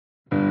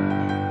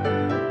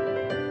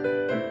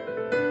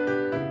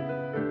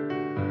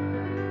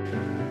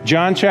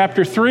John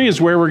chapter 3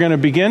 is where we're going to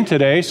begin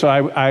today, so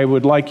I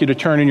would like you to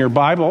turn in your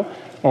Bible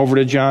over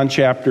to John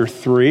chapter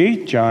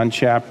 3. John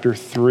chapter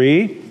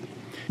 3.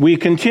 We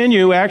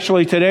continue,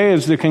 actually today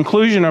is the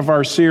conclusion of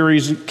our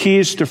series,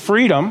 Keys to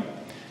Freedom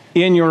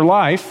in Your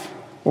Life,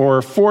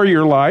 or For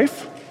Your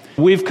Life.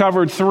 We've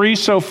covered 3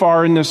 so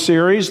far in this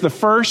series. The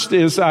first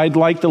is I'd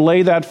like to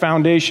lay that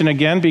foundation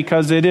again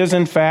because it is,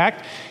 in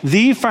fact,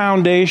 the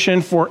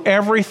foundation for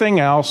everything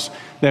else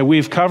that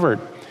we've covered.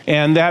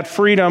 And that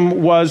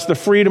freedom was the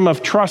freedom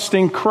of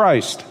trusting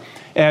Christ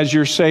as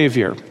your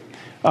Savior.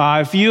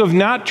 If you have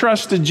not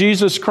trusted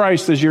Jesus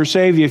Christ as your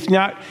Savior,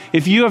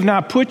 if you have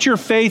not put your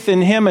faith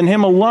in Him and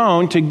Him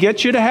alone to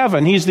get you to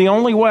heaven, He's the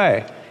only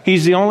way.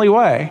 He's the only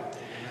way.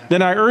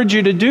 Then I urge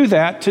you to do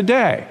that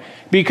today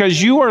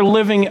because you are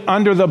living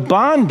under the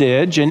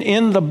bondage and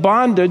in the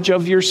bondage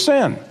of your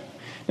sin.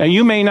 Now,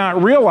 you may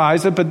not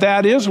realize it, but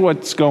that is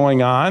what's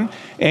going on.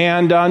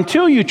 And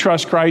until you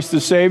trust Christ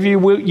as Savior,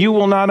 you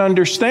will not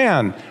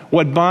understand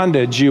what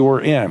bondage you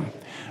are in.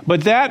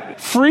 But that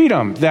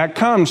freedom that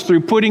comes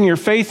through putting your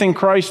faith in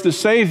Christ as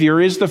Savior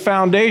is the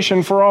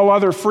foundation for all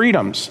other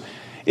freedoms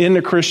in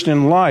the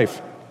Christian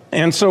life.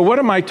 And so what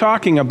am I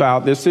talking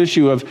about, this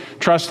issue of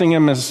trusting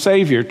Him as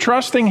Savior?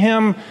 Trusting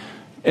Him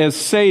as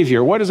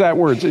Savior. What is that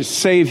word? It's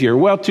Savior.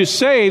 Well, to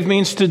save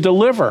means to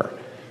deliver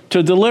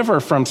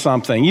from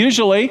something.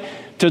 Usually,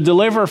 to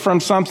deliver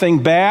from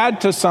something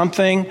bad to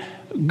something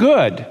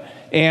good.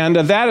 And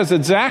that is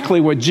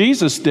exactly what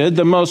Jesus did.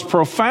 The most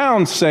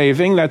profound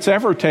saving that's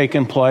ever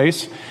taken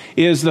place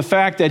is the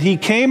fact that He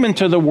came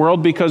into the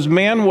world because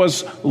man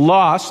was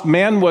lost,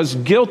 man was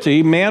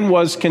guilty, man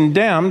was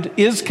condemned,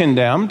 is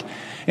condemned.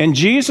 And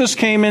Jesus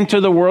came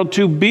into the world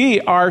to be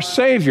our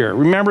Savior.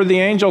 Remember, the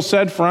angel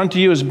said, "For unto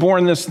you is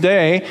born this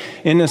day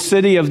in the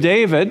city of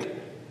David."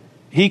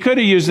 He could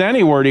have used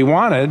any word he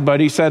wanted,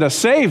 but he said a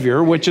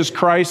Savior, which is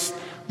Christ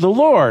the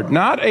Lord.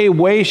 Not a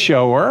way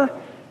shower,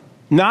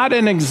 not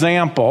an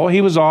example.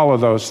 He was all of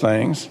those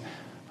things.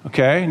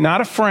 Okay? Not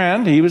a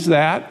friend. He was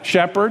that.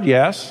 Shepherd,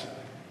 yes.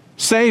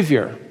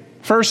 Savior.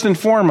 First and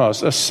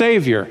foremost, a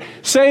Savior.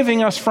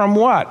 Saving us from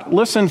what?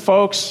 Listen,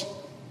 folks.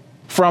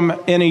 From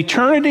an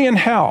eternity in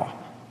hell,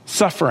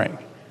 suffering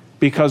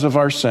because of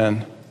our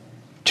sin,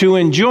 to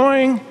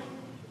enjoying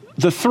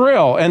the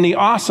thrill and the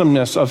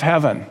awesomeness of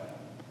heaven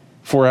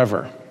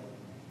forever.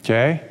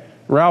 Okay?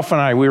 Ralph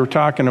and I, we were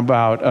talking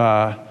about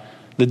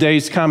the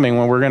days coming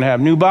when we're going to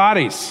have new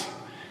bodies.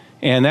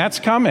 And that's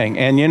coming.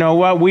 And you know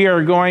what? We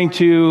are going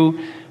to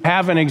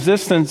have an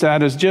existence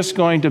that is just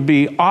going to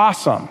be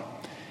awesome.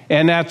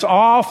 And that's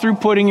all through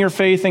putting your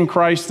faith in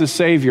Christ as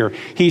Savior.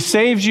 He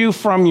saves you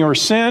from your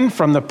sin,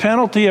 from the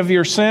penalty of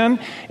your sin,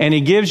 and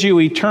He gives you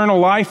eternal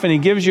life, and He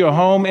gives you a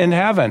home in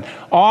heaven.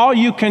 All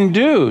you can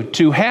do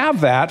to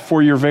have that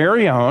for your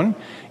very own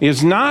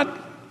is not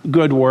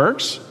good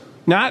works,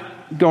 not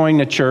going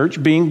to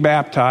church, being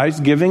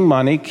baptized, giving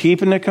money,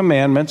 keeping the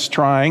commandments,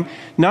 trying.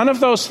 None of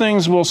those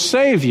things will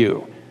save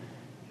you.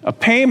 A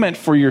payment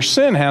for your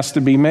sin has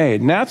to be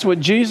made, and that's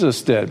what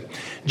Jesus did.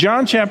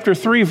 John chapter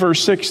 3,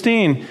 verse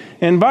 16,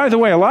 and by the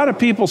way, a lot of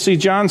people see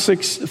John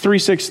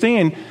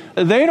 3:16.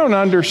 They don't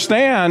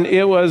understand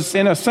it was,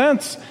 in a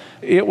sense,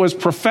 it was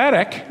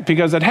prophetic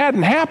because it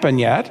hadn't happened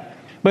yet,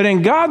 but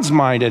in God's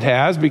mind it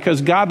has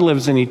because God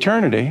lives in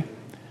eternity.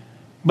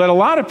 But a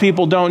lot of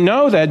people don't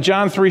know that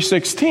John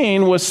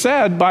 3:16 was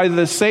said by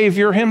the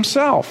Savior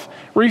Himself,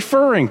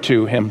 referring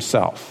to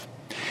Himself.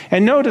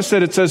 And notice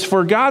that it says,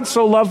 "For God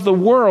so loved the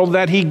world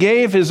that He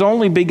gave His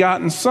only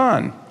begotten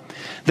Son,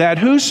 that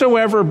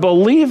whosoever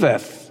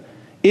believeth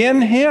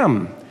in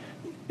Him,"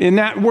 and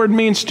that word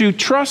means to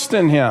trust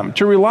in Him,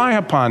 to rely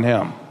upon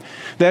Him,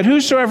 "that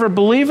whosoever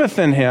believeth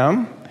in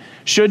Him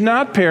should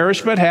not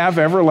perish but have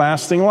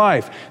everlasting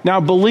life." Now,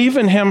 believe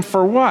in Him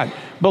for what?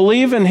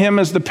 Believe in Him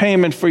as the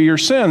payment for your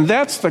sin.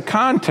 That's the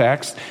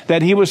context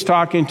that He was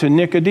talking to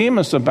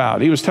Nicodemus about.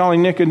 He was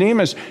telling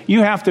Nicodemus,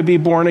 you have to be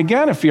born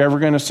again if you're ever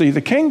going to see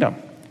the kingdom.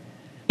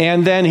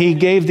 And then He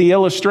gave the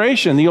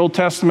illustration, the Old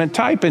Testament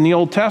type in the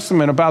Old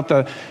Testament about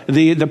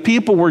the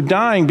people were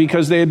dying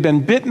because they had been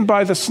bitten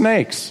by the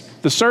snakes,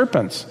 the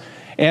serpents.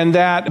 And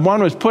that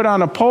one was put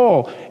on a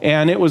pole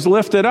and it was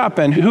lifted up.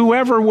 And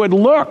whoever would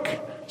look,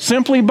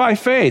 simply by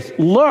faith,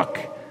 look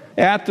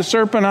at the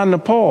serpent on the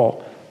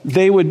pole,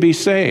 they would be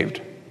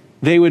saved.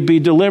 They would be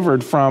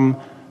delivered from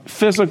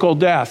physical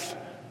death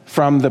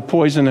from the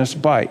poisonous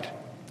bite.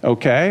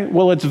 Okay?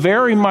 Well, it's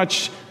very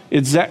much,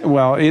 it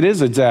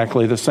is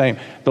exactly the same.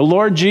 The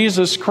Lord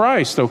Jesus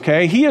Christ,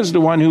 okay, He is the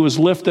one who was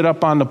lifted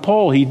up on the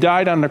pole. He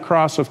died on the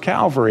cross of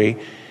Calvary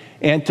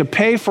and to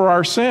pay for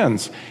our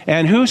sins.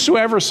 And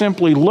whosoever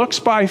simply looks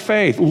by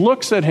faith,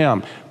 looks at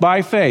Him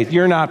by faith.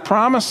 You're not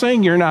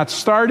promising, you're not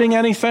starting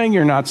anything,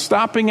 you're not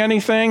stopping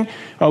anything,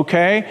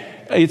 okay?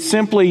 It's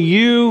simply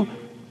you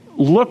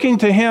looking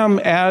to Him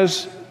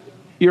as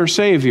your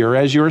Savior,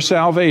 as your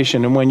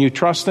salvation. And when you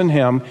trust in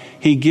Him,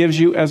 He gives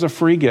you as a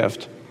free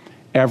gift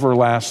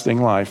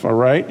everlasting life, all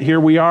right? Here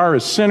we are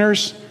as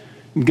sinners,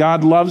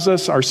 God loves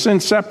us. Our sin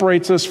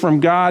separates us from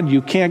God.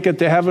 You can't get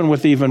to heaven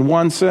with even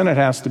one sin. It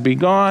has to be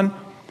gone.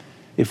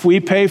 If we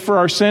pay for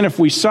our sin, if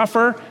we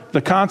suffer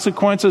the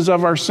consequences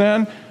of our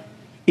sin,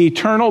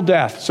 eternal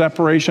death,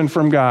 separation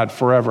from God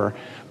forever.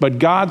 But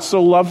God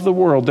so loved the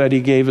world that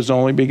he gave his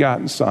only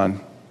begotten Son.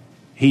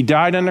 He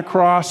died on the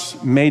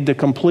cross, made the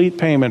complete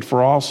payment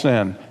for all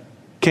sin,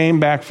 came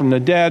back from the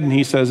dead, and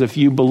he says, if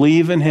you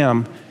believe in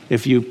him,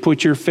 if you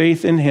put your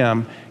faith in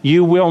him,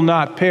 you will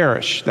not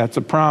perish. That's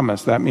a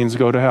promise. That means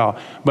go to hell.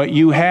 But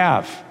you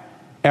have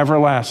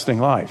everlasting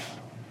life.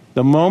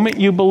 The moment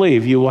you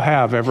believe, you will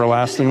have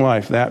everlasting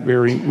life, that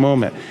very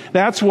moment.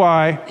 That's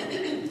why,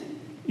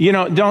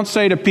 don't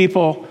say to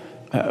people,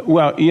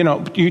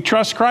 you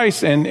trust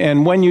Christ,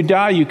 and when you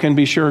die, you can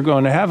be sure of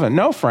going to heaven.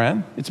 No,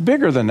 friend, it's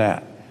bigger than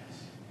that.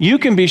 You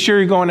can be sure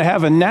you're going to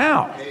heaven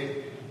now.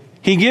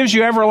 He gives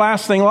you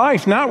everlasting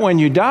life, not when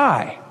you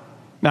die.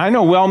 Now, I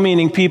know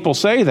well-meaning people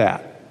say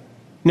that.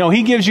 No,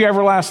 he gives you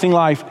everlasting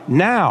life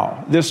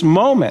now. This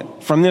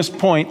moment, from this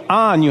point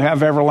on, you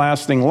have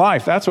everlasting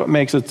life. That's what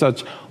makes it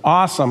such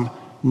awesome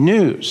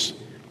news.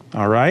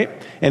 All right?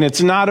 And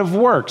it's not of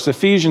works.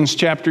 Ephesians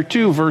chapter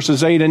 2,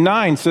 verses 8 and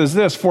 9 says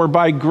this, for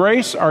by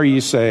grace are ye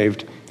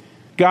saved.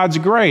 God's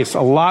grace.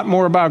 A lot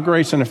more about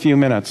grace in a few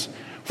minutes.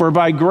 For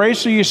by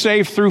grace are you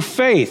saved through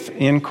faith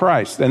in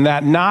Christ, and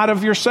that not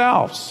of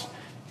yourselves.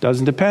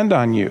 Doesn't depend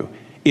on you.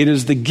 It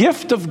is the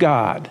gift of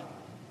God.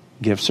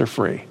 Gifts are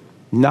free.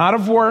 Not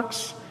of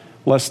works,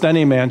 lest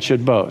any man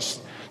should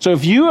boast. So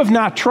if you have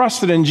not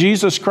trusted in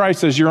Jesus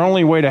Christ as your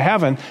only way to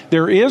heaven,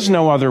 there is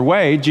no other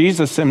way.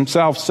 Jesus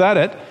himself said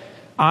it.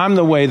 I'm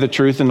the way, the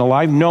truth, and the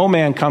life. No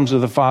man comes to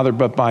the Father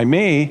but by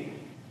me.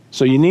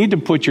 So you need to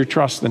put your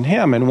trust in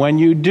him. And when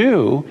you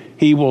do,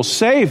 he will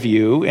save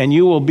you, and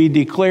you will be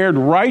declared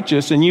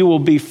righteous, and you will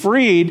be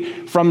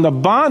freed from the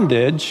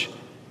bondage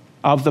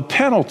of the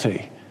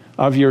penalty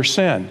of your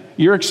sin.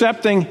 You're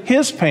accepting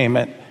his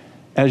payment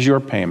as your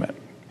payment.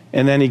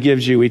 And then he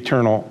gives you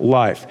eternal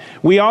life.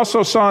 We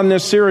also saw in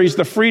this series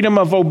the freedom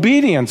of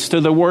obedience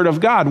to the Word of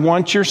God.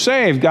 Once you're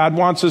saved, God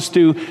wants us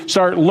to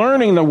start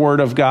learning the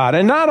Word of God.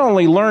 And not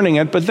only learning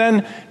it, but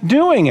then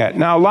doing it.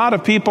 Now, a lot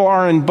of people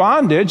are in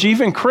bondage,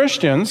 even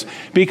Christians,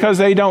 because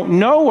they don't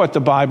know what the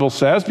Bible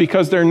says,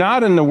 because they're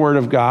not in the Word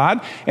of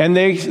God, and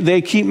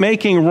they keep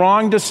making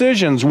wrong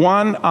decisions,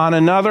 one on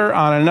another,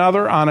 on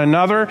another, on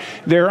another.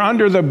 They're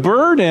under the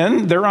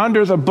burden, they're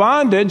under the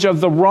bondage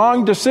of the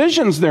wrong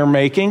decisions they're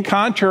making,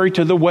 contrary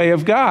to the way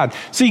of God.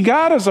 See,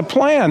 God has a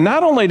plan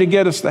not only to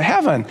get us to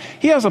heaven,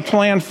 he has a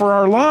plan for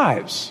our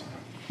lives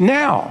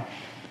now.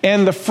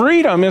 And the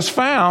freedom is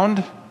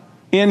found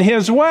in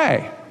his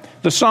way.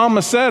 The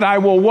psalmist said, I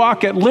will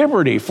walk at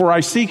liberty, for I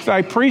seek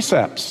thy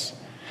precepts.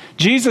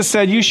 Jesus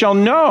said, you shall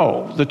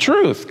know the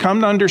truth,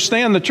 come to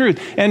understand the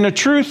truth, and the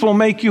truth will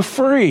make you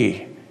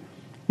free.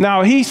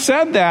 Now, he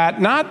said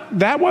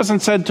that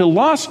wasn't said to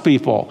lost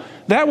people.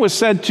 That was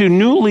said to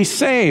newly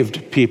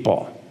saved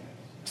people.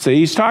 See,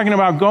 he's talking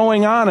about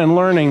going on and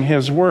learning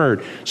his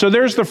word. So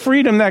there's the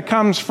freedom that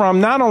comes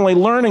from not only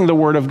learning the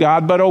word of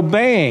God, but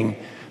obeying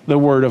the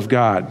word of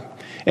God.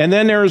 And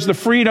then there's the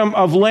freedom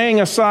of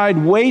laying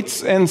aside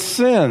weights and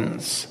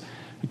sins.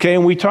 Okay,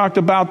 and we talked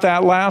about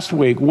that last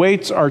week.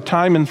 Weights are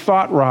time and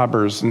thought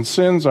robbers, and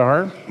sins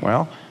are,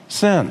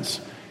 sins.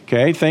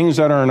 Okay, things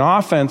that are an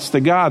offense to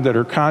God, that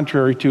are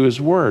contrary to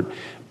his word.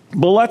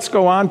 But let's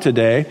go on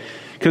today,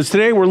 because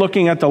today we're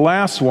looking at the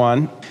last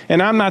one.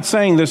 And I'm not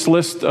saying this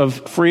list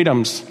of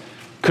freedoms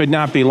could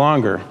not be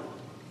longer,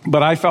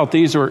 but I felt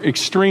these were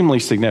extremely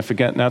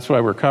significant, and that's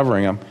why we're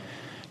covering them.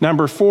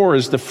 Number 4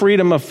 is the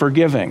freedom of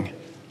forgiving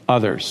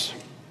others.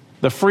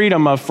 The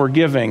freedom of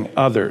forgiving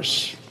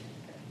others.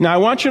 Now, I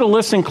want you to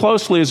listen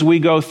closely as we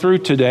go through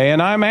today,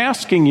 and I'm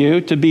asking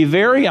you to be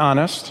very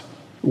honest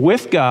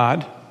with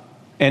God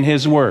and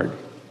his word.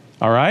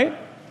 All right?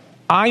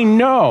 I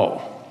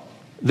know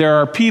there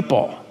are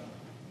people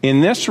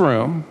in this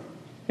room,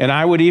 and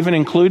I would even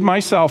include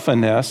myself in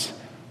this,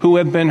 who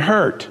have been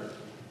hurt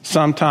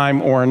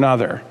sometime or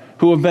another,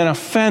 who have been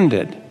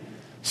offended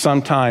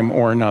sometime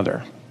or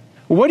another.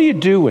 What do you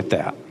do with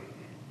that?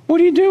 What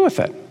do you do with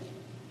it?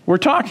 We're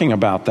talking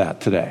about that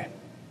today.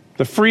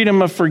 The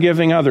freedom of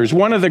forgiving others.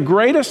 One of the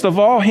greatest of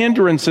all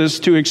hindrances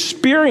to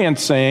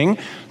experiencing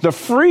the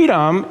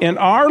freedom in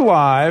our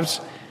lives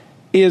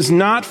is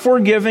not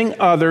forgiving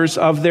others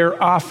of their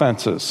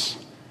offenses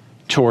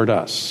toward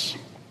us.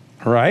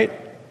 Right?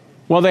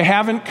 Well, they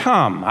haven't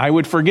come. I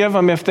would forgive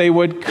them if they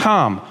would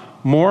come.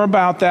 More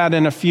about that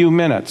in a few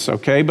minutes,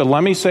 okay? But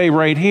let me say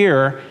right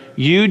here,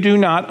 you do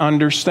not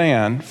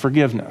understand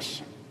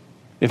forgiveness,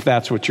 if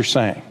that's what you're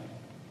saying,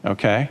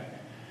 okay?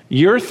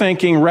 You're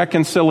thinking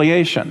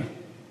reconciliation.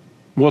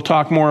 We'll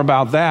talk more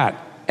about that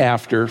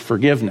after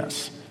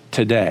forgiveness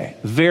today.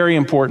 Very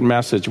important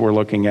message we're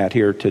looking at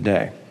here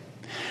today.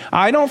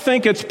 I don't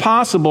think it's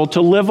possible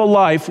to live a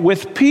life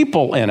with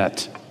people in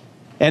it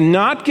and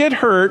not get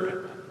hurt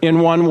in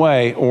one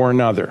way or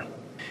another.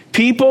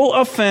 People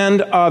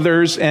offend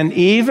others, and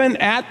even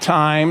at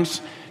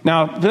times,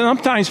 now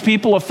sometimes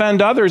people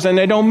offend others and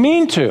they don't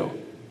mean to.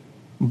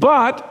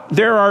 But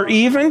there are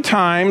even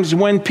times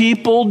when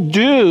people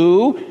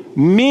do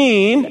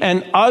mean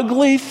and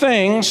ugly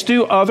things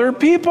to other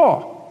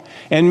people.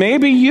 And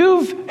maybe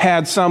you've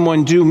had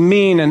someone do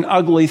mean and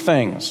ugly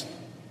things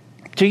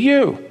to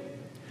you.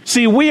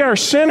 See, we are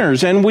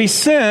sinners and we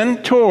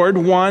sin toward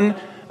one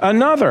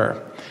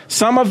another.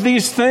 Some of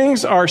these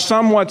things are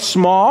somewhat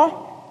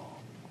small,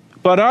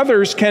 but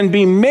others can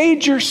be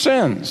major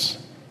sins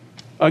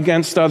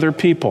against other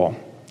people.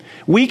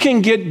 We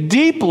can get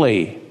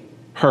deeply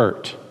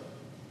hurt,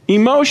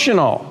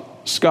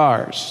 emotional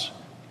scars.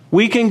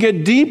 We can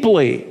get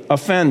deeply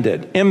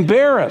offended,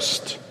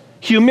 embarrassed,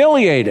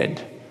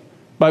 humiliated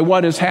by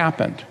what has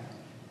happened.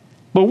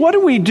 But what do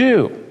we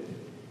do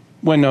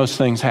when those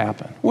things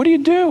happen? What do?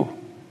 You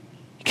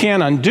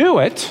can't undo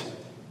it,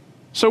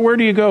 so where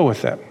do you go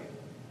with it?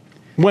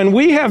 When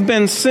we have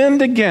been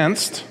sinned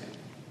against,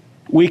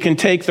 we can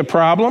take the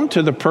problem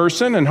to the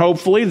person and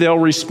hopefully they'll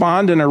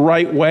respond in a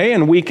right way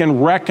and we can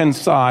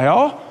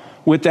reconcile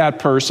with that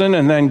person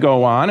and then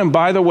go on. And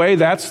by the way,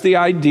 that's the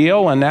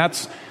ideal and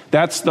that's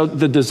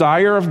the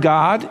desire of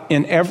God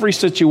in every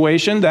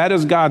situation. That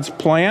is God's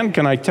plan.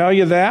 Can I tell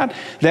you that?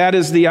 That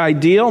is the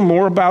ideal.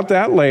 More about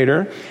that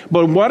later.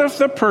 But what if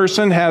the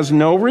person has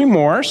no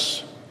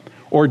remorse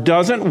or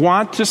doesn't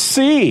want to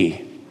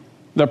see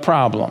the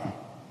problem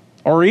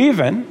or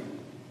even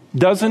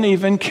doesn't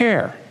even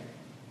care?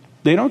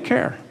 They don't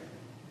care.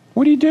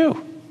 What do?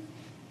 You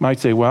might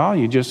say, well,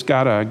 you just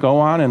got to go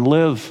on and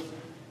live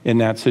in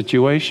that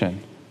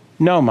situation.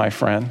 No, my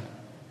friend.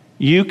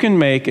 You can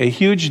make a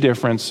huge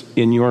difference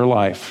in your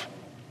life,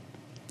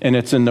 and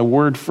it's in the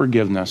word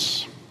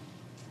forgiveness.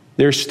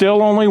 There's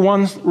still only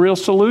one real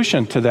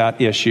solution to that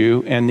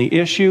issue, and the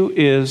issue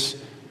is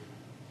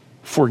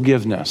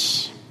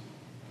forgiveness.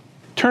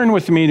 Turn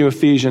with me to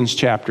Ephesians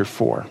chapter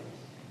 4.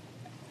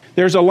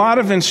 There's a lot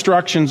of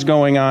instructions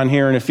going on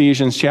here in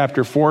Ephesians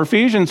chapter 4.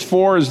 Ephesians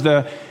 4 is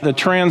the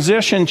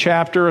transition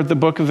chapter of the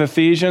book of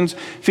Ephesians.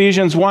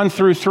 Ephesians 1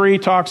 through 3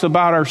 talks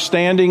about our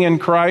standing in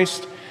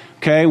Christ.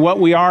 Okay, what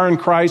we are in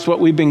Christ,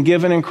 what we've been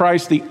given in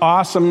Christ, the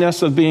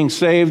awesomeness of being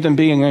saved and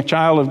being a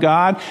child of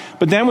God.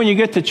 But then when you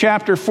get to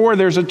chapter 4,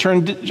 there's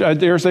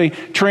a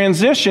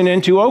transition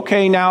into,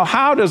 okay, now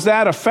how does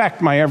that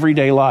affect my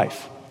everyday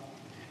life?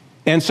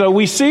 And so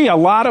we see a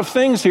lot of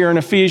things here in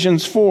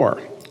Ephesians 4.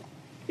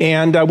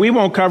 And we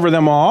won't cover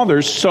them all.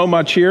 There's so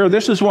much here.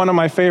 This is one of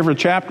my favorite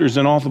chapters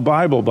in all the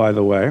Bible, by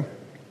the way.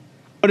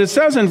 But it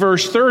says in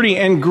verse 30,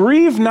 and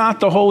grieve not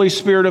the Holy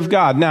Spirit of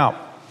God.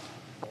 Now,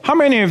 how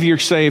many of you are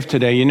saved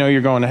today? You know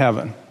you're going to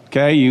heaven.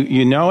 Okay,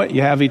 you know it.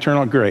 You have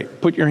eternal.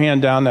 Great. Put your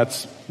hand down.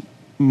 That's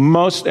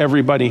most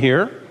everybody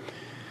here,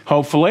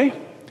 hopefully.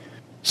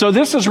 So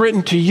this is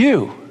written to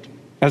you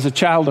as a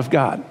child of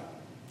God.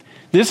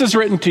 This is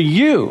written to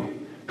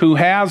you who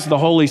has the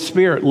Holy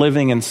Spirit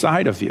living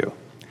inside of you.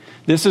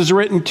 This is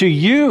written to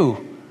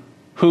you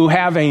who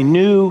have a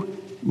new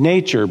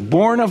nature,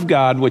 born of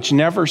God, which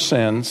never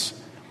sins.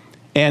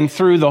 And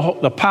through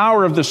the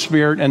power of the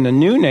Spirit and the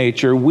new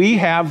nature, we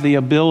have the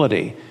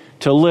ability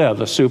to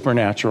live a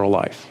supernatural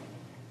life.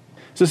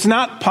 So it's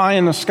not pie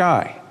in the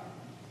sky.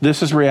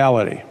 This is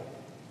reality.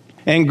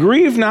 And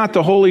grieve not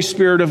the Holy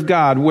Spirit of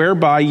God,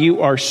 whereby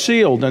you are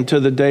sealed unto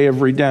the day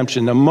of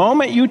redemption. The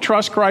moment you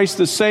trust Christ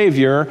the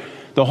Savior,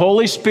 the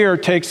Holy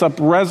Spirit takes up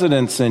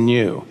residence in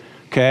you.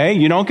 Okay?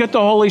 You don't get the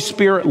Holy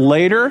Spirit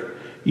later.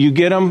 You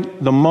get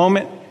him the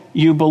moment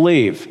you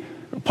believe.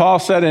 Paul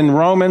said in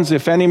Romans,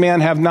 if any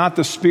man have not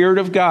the Spirit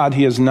of God,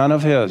 he is none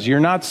of his. You're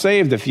not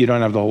saved if you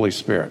don't have the Holy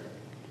Spirit,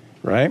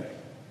 right?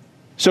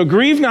 So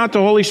grieve not the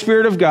Holy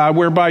Spirit of God,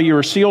 whereby you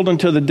are sealed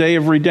unto the day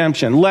of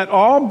redemption. Let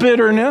all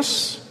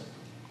bitterness,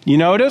 you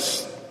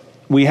notice,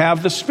 we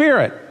have the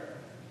Spirit.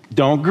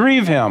 Don't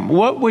grieve him.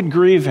 What would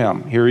grieve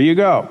him? Here you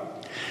go.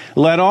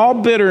 Let all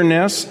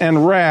bitterness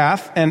and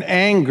wrath and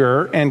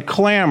anger and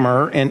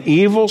clamor and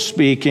evil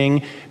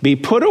speaking be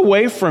put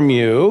away from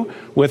you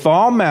with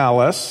all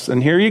malice.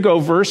 And here you go,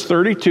 verse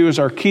 32 is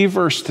our key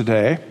verse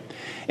today.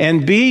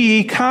 And be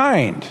ye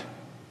kind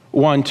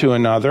one to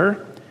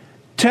another,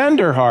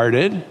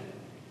 tenderhearted,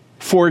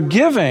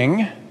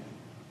 forgiving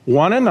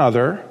one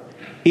another,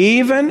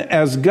 even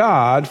as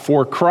God,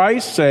 for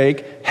Christ's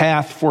sake,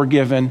 hath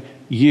forgiven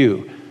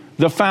you.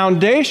 The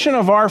foundation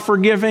of our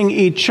forgiving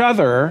each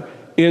other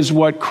is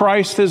what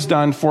Christ has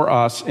done for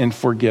us in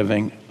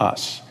forgiving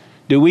us.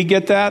 Do we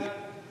get that?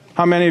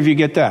 How many of you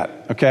get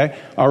that? Okay.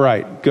 All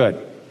right.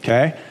 Good.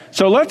 Okay.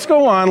 So let's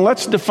go on.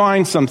 Let's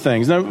define some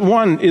things. Now,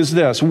 one is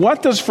this.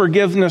 What does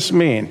forgiveness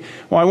mean?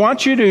 Well, I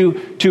want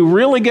you to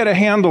really get a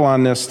handle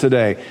on this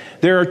today.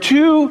 There are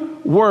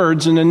two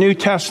words in the New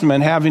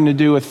Testament having to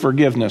do with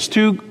forgiveness.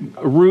 Two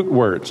root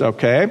words.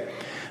 Okay.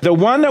 The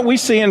one that we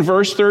see in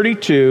verse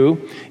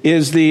 32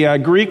 is the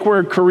Greek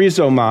word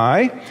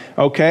charizomai,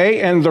 okay?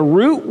 And the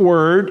root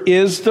word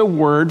is the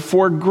word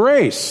for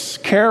grace.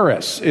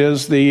 Charis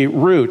is the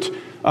root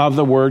of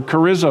the word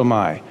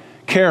charizomai.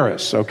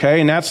 Charis, okay?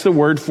 And that's the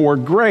word for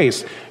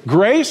grace.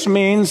 Grace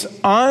means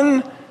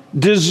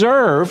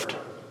undeserved,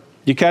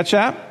 you catch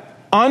that?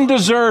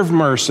 Undeserved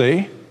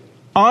mercy,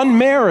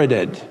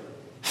 unmerited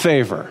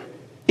favor.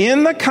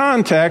 In the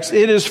context,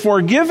 it is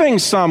forgiving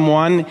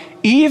someone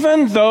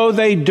even though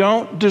they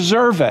don't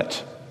deserve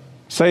it.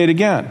 Say it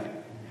again.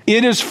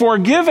 It is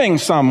forgiving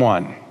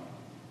someone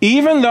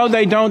even though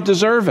they don't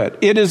deserve it.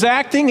 It is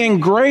acting in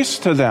grace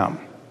to them.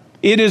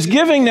 It is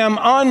giving them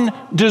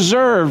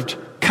undeserved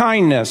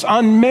kindness,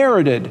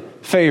 unmerited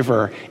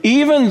favor,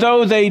 even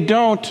though they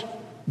don't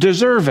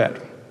deserve it.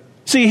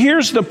 See,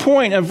 here's the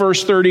point of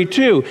verse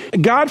 32.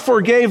 God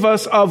forgave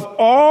us of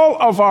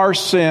all of our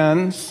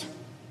sins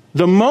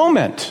the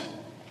moment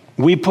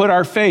we put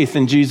our faith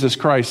in Jesus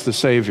Christ the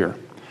Savior.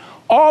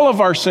 All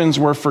of our sins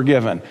were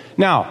forgiven.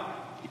 Now,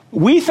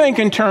 we think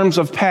in terms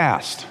of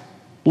past.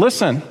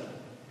 Listen,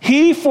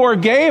 He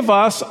forgave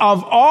us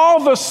of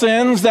all the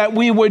sins that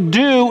we would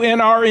do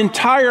in our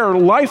entire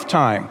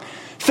lifetime.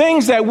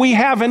 Things that we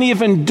haven't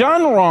even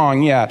done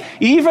wrong yet.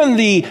 Even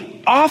the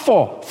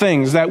awful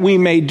things that we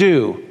may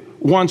do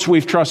once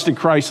we've trusted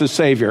Christ as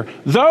Savior.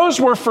 Those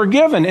were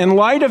forgiven. In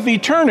light of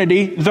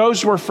eternity,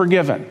 those were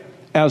forgiven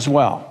as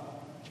well.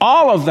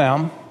 All of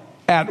them,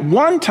 at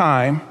one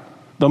time,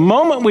 the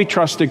moment we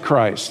trusted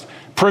Christ,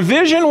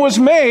 provision was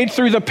made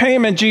through the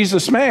payment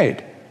Jesus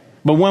made.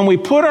 But when we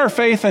put our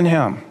faith in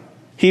Him,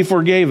 He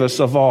forgave us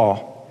of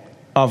all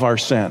of our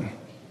sin.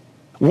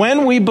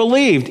 When we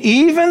believed,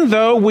 even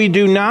though we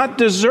do not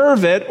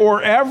deserve it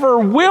or ever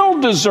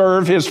will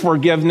deserve His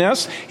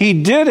forgiveness,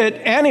 He did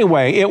it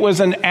anyway. It was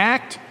an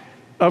act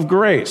of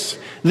grace.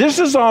 This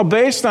is all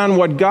based on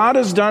what God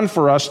has done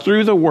for us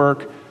through the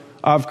work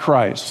of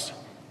Christ.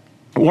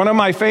 One of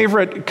my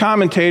favorite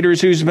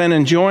commentators, who's been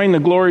enjoying the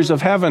glories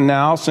of heaven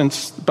now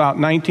since about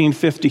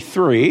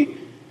 1953,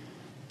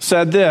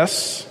 said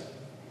this,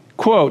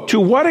 quote, "To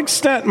what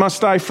extent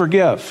must I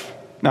forgive?"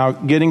 Now,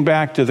 getting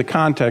back to the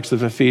context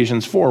of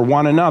Ephesians 4,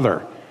 one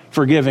another,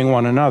 forgiving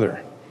one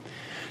another.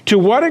 "To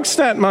what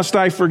extent must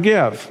I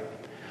forgive?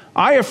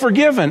 I have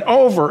forgiven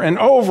over and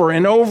over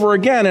and over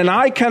again, and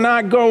I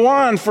cannot go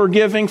on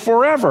forgiving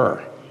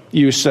forever,"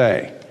 you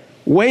say.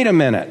 Wait a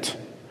minute.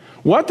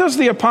 What does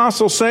the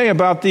apostle say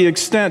about the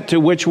extent to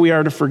which we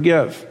are to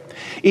forgive?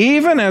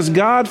 Even as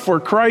God, for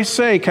Christ's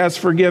sake, has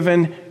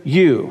forgiven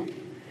you.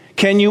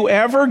 Can you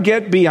ever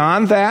get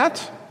beyond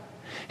that?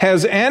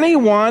 Has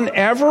anyone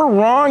ever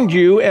wronged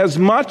you as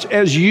much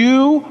as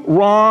you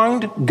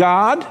wronged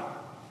God?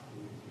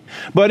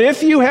 But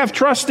if you have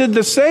trusted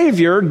the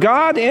Savior,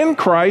 God in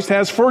Christ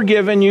has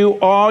forgiven you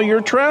all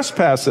your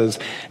trespasses.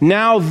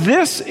 Now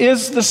this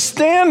is the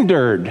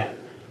standard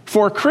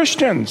for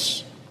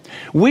Christians.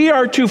 We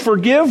are to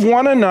forgive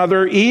one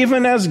another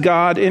even as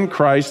God in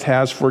Christ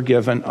has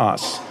forgiven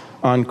us.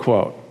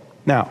 Unquote.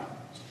 Now,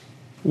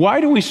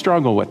 why do we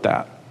struggle with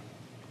that?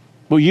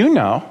 Well, you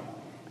know,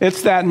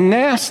 it's that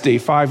nasty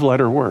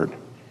 5-letter word.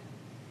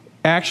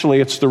 Actually,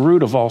 it's the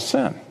root of all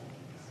sin.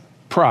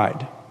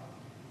 Pride.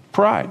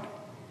 Pride.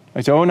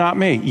 I say, oh, not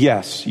me.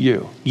 Yes,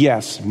 you.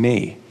 Yes,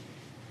 me.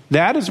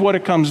 That is what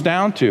it comes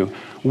down to.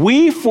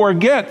 We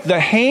forget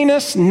the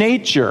heinous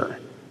nature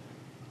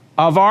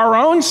of our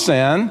own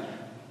sin,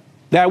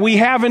 that we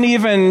haven't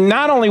even,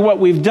 not only what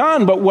we've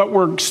done, but what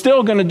we're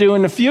still going to do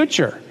in the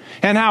future.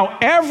 And how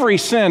every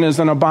sin is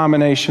an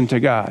abomination to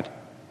God.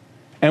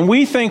 And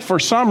we think for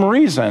some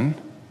reason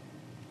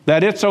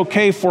that it's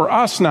okay for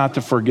us not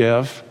to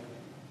forgive,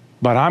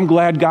 but I'm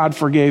glad God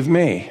forgave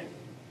me.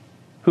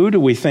 Who do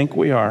we think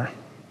we are?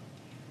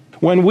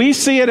 When we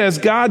see it as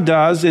God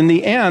does, in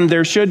the end,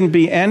 there shouldn't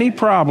be any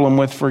problem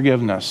with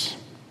forgiveness.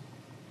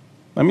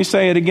 Let me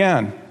say it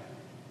again.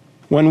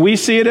 When we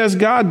see it as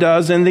God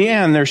does, in the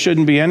end, there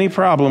shouldn't be any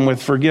problem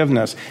with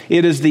forgiveness.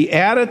 It is the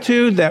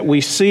attitude that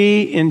we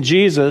see in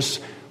Jesus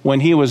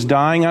when He was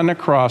dying on the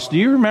cross. Do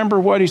you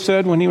remember what He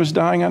said when He was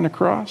dying on the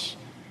cross?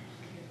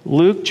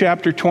 Luke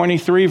chapter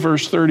 23,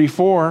 verse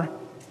 34.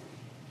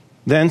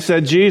 Then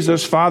said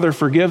Jesus, "Father,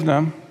 forgive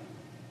them,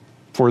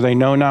 for they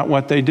know not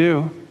what they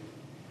do."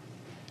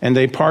 And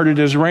they parted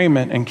His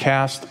raiment and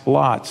cast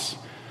lots.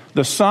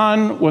 The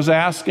Son was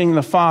asking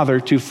the Father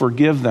to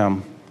forgive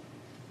them.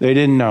 They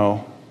didn't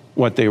know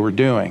what they were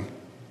doing.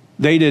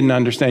 They didn't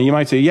understand. You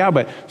might say, yeah,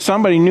 but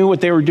somebody knew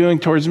what they were doing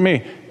towards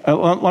me.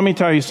 Let me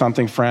tell you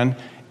something, friend.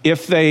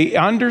 If they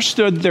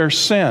understood their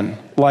sin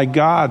like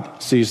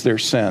God sees their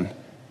sin,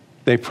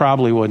 they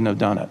probably wouldn't have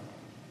done it.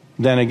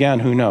 Then again,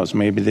 who knows?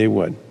 Maybe they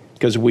would,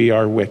 because we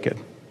are wicked.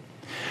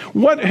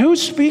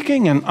 Who's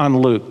speaking in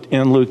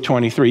Luke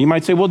 23? You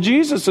might say, well,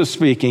 Jesus is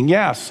speaking,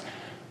 yes.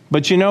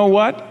 But you know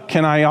what?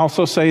 Can I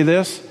also say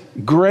this?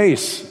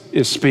 Grace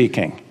is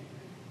speaking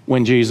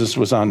when Jesus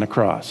was on the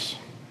cross.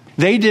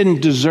 They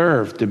didn't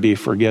deserve to be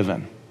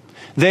forgiven.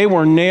 They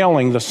were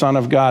nailing the Son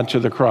of God to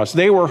the cross.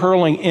 They were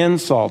hurling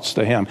insults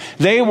to Him.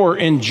 They were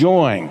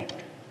enjoying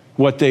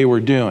what they were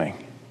doing.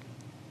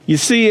 You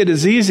see, it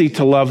is easy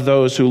to love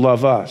those who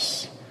love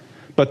us.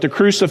 But the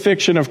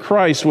crucifixion of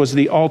Christ was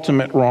the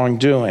ultimate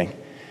wrongdoing.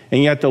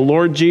 And yet the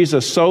Lord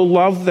Jesus so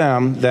loved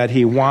them that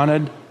He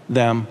wanted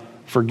them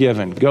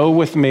forgiven. Go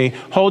with me.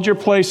 Hold your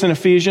place in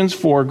Ephesians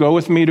 4. Go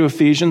with me to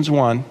Ephesians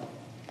 1.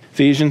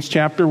 Ephesians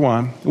chapter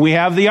 1. We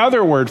have the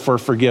other word for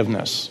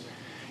forgiveness.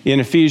 in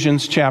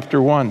Ephesians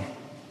chapter 1.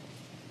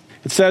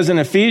 It says in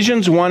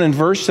Ephesians 1 and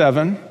verse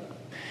 7,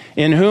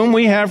 "In whom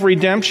we have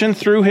redemption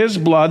through his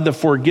blood, the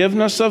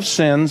forgiveness of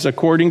sins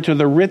according to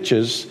the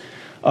riches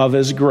of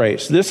his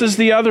grace." This is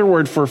the other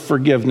word for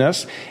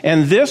forgiveness.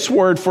 And this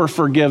word for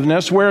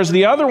forgiveness, whereas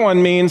the other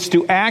one means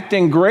to act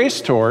in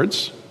grace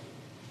towards,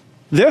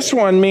 this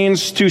one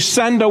means to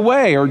send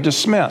away or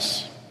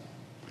dismiss.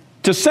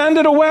 To send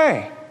it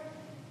away.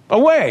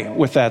 Away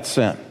with that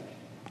sin.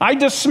 I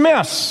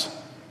dismiss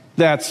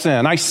that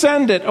sin. I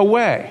send it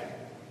away.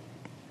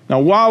 Now,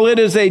 while it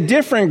is a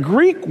different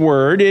Greek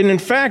word, it in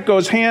fact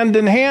goes hand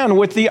in hand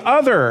with the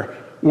other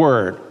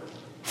word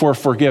for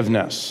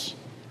forgiveness.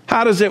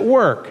 How does it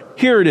work?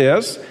 Here it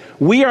is.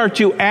 We are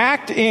to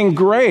act in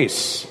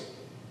grace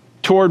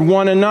toward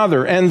one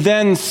another and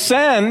then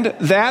send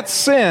that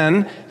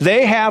sin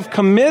they have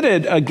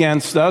committed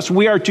against us.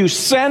 We are to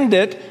send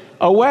it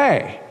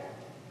away.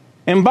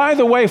 And by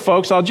the way,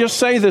 folks, I'll just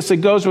say this, it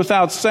goes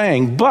without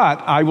saying,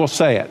 but I will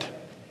say it.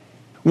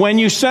 When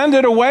you send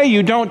it away,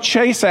 you don't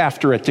chase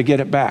after it to get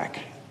it back.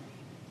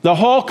 The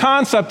whole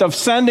concept of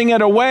sending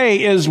it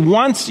away is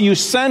once you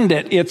send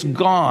it, it's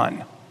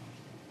gone.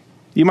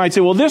 You might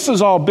say, well, this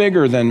is all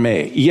bigger than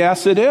me.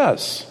 Yes, it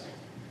is.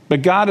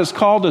 But God has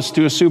called us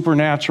to a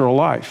supernatural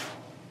life.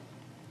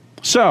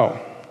 So,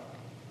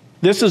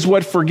 this is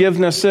what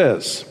forgiveness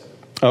is,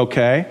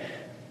 okay?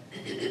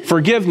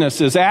 Forgiveness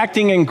is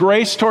acting in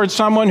grace towards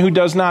someone who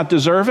does not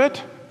deserve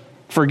it,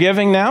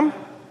 forgiving them,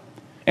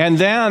 and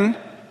then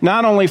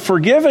not only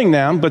forgiving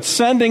them, but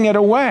sending it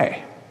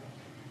away.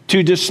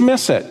 To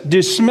dismiss it.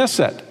 Dismiss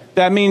it.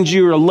 That means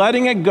you're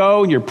letting it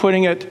go, you're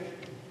putting it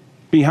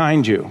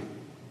behind you.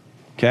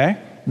 Okay?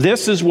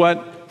 This is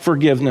what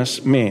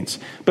forgiveness means.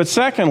 But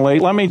secondly,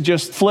 let me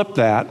just flip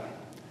that.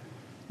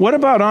 What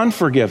about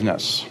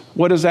unforgiveness?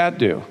 What does that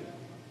do?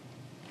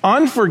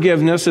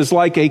 Unforgiveness is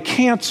like a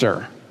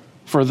cancer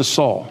for the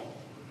soul.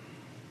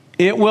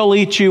 It will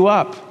eat you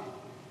up.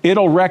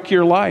 It'll wreck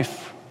your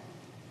life.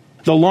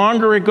 The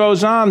longer it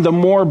goes on, the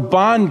more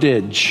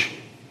bondage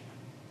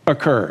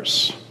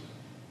occurs.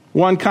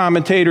 One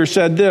commentator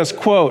said this,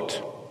 quote,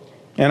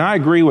 and I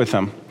agree with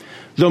him,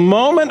 "The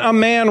moment a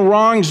man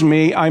wrongs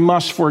me, I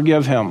must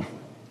forgive him.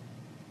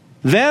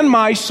 Then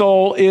my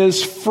soul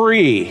is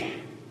free.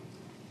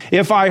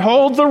 If I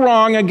hold the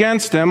wrong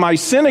against him, I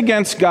sin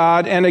against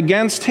God and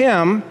against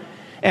him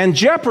and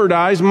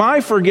jeopardize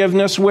my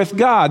forgiveness with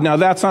God." Now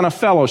that's on a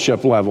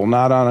fellowship level,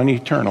 not on an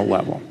eternal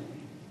level.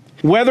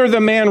 "Whether the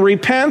man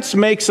repents,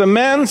 makes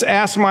amends,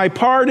 asks my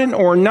pardon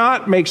or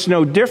not makes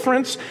no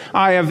difference.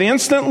 I have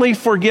instantly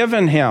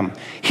forgiven him.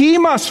 He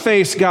must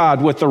face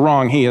God with the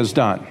wrong he has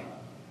done.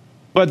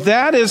 But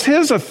that is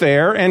his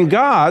affair and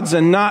God's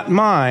and not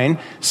mine,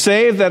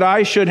 save that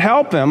I should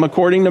help him,"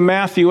 according to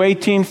Matthew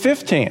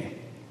 18:15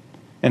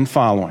 and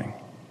following.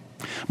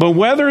 "But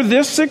whether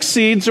this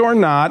succeeds or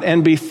not,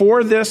 and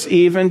before this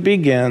even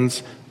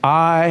begins,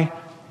 I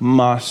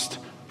must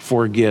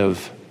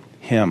forgive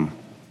him."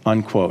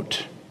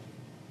 Unquote.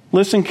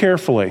 Listen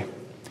carefully.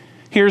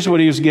 Here's what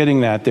he was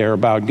getting at there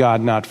about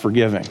God not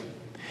forgiving.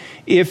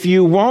 If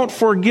you won't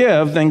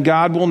forgive, then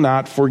God will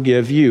not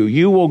forgive you.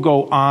 You will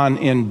go on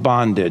in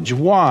bondage.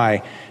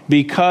 Why?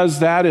 Because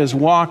that is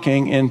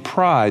walking in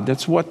pride.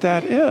 That's what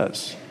that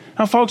is.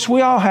 Now, folks, we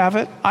all have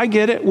it. I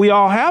get it. We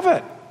all have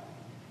it.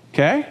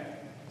 Okay?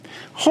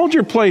 Hold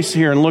your place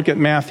here and look at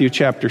Matthew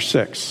chapter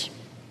 6.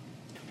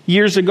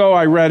 Years ago,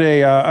 I read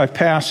a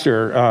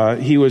pastor.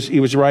 He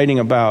was writing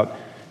about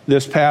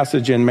this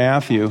passage in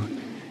Matthew.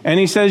 And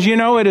he says, you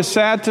know, it is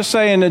sad to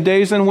say in the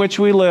days in which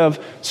we live,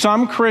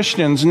 some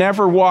Christians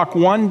never walk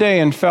one day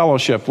in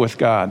fellowship with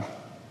God.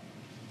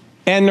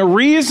 And the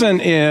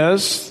reason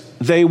is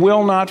they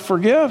will not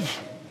forgive.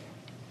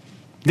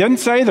 Didn't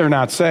say they're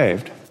not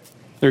saved.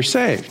 They're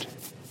saved.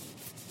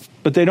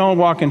 But they don't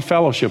walk in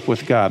fellowship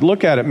with God.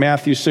 Look at it,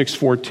 Matthew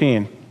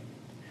 6:14.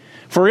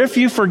 "For if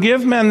you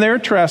forgive men their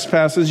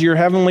trespasses, your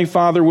heavenly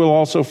Father will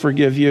also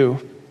forgive you.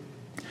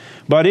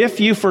 But if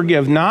you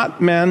forgive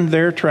not men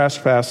their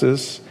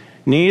trespasses,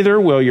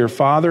 neither will your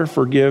Father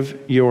forgive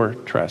your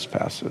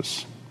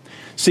trespasses."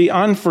 See,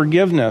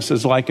 unforgiveness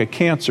is like a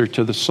cancer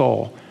to the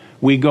soul.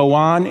 We go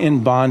on in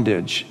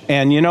bondage.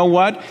 And you know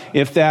what?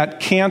 If that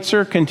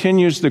cancer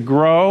continues to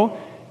grow,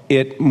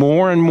 it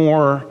more and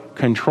more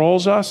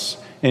controls us.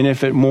 And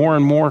if it more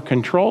and more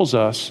controls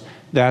us,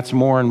 that's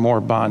more and more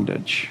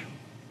bondage.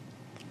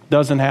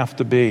 Doesn't have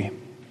to be.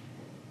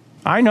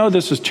 I know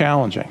this is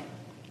challenging,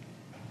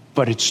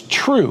 but it's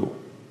true.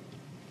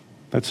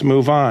 Let's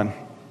move on.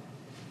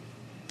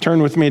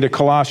 Turn with me to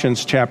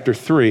Colossians chapter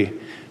 3,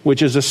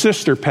 which is a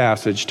sister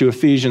passage to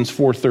Ephesians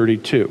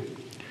 4:32,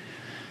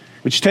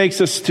 which takes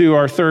us to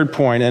our third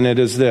point, and it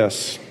is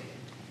this.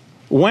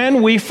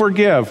 When we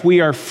forgive, we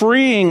are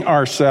freeing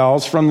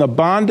ourselves from the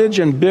bondage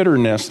and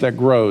bitterness that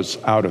grows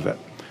out of it.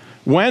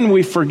 When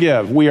we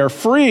forgive, we are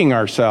freeing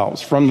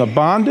ourselves from the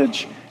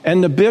bondage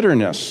and the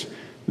bitterness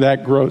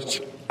that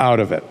grows out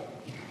of it.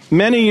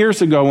 Many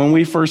years ago when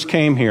we first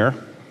came here,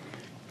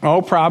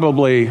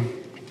 probably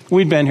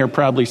We'd been here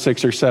probably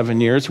 6 or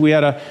 7 years. We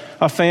had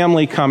a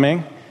family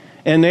coming,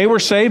 and they were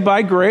saved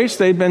by grace.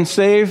 They'd been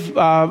saved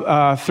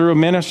through a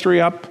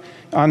ministry up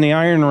on the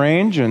Iron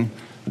Range, and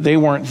they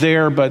weren't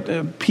there,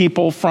 but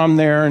people from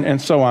there,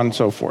 and so on and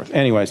so forth.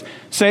 Anyways,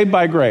 saved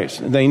by grace.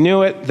 They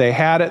knew it. They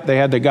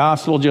had the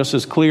gospel just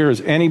as clear as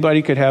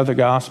anybody could have the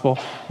gospel.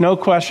 No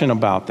question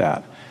about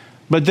that.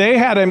 But they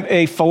had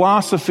a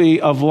philosophy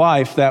of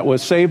life that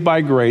was saved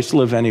by grace,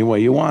 live any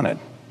way you wanted.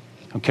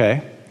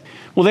 Okay?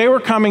 Well, they were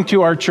coming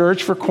to our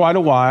church for quite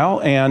a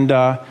while, and,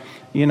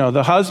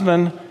 the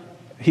husband,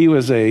 he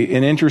was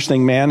an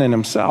interesting man in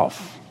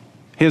himself.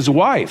 His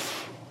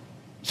wife,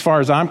 as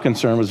far as I'm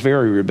concerned, was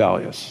very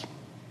rebellious.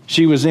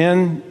 She was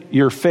in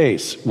your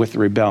face with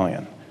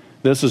rebellion.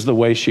 This is the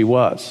way she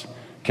was,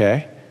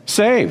 okay?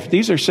 Saved.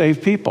 These are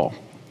saved people.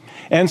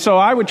 And so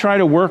I would try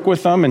to work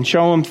with them and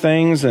show them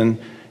things, and,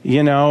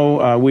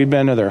 we'd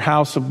been to their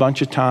house a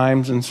bunch of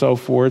times and so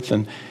forth,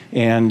 and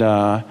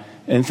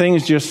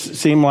things just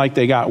seemed like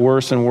they got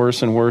worse and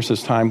worse and worse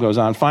as time goes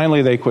on.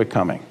 Finally, they quit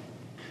coming.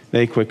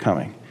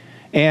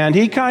 And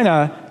he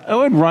I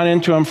would run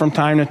into him from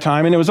time to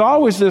time, and it was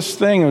always this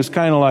thing. It was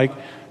kind of like,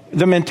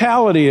 the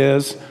mentality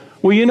is,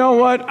 well, you know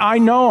what? I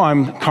know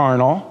I'm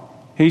carnal.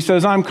 He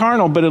says, I'm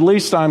carnal, but at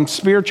least I'm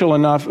spiritual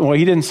enough. Well,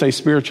 he didn't say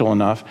spiritual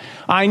enough.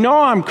 I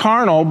know I'm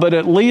carnal, but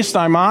at least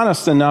I'm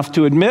honest enough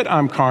to admit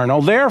I'm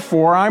carnal.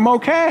 Therefore, I'm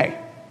okay.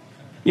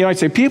 I'd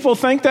say, people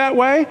think that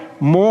way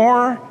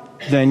more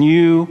than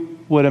you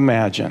would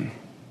imagine.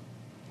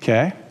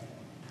 Okay?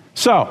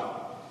 So,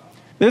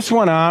 this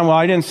went on. Well,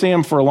 I didn't see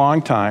him for a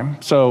long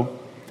time. So,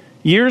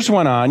 years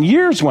went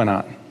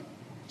on.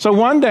 So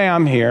one day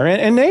I'm here,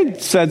 and they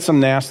said some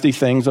nasty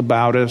things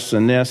about us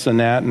and this and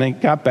that, and they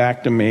got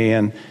back to me,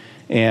 and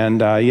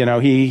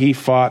he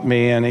fought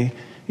me, and he,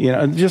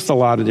 just a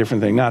lot of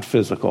different things, not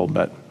physical,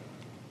 but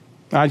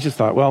I just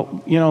thought,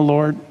 well,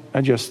 Lord,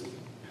 I just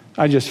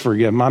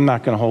forgive him. I'm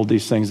not going to hold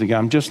these things again.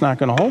 I'm just not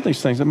going to hold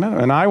these things again.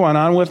 And I went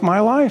on with my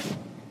life.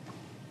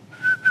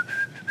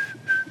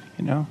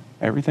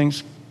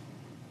 Everything's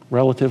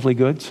relatively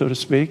good, so to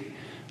speak.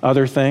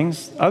 Other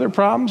things, other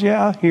problems,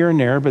 yeah, here and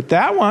there. But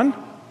that one,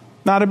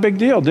 not a big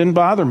deal. Didn't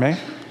bother me.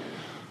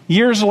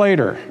 Years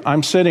later,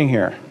 I'm sitting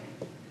here.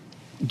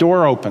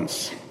 Door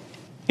opens.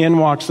 In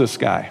walks this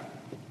guy.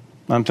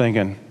 I'm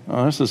thinking,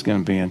 oh, this is going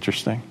to be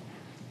interesting.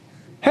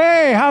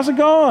 Hey, how's it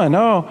going?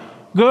 Oh,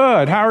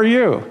 good. How are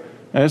you?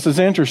 And this is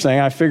interesting.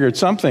 I figured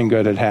something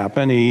good had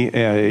happened.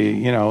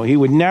 He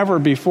would never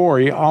before,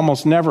 he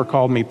almost never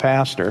called me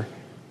pastor.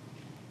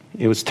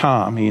 It was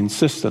Tom. He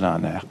insisted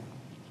on that.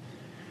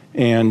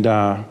 And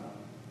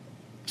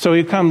so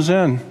he comes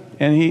in,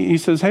 and he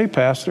says, hey,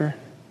 pastor.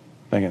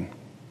 Thinking,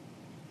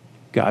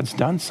 God's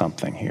done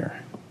something here.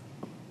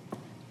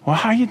 Well,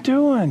 how you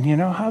doing?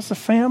 How's the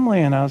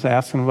family? And I was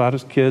asking about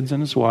his kids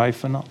and his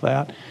wife and all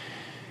that.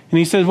 And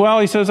he says,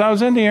 I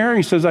was in the area.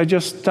 He says, I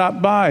just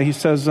stopped by. He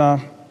says,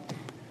 I'm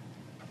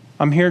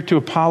here to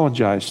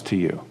apologize to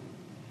you.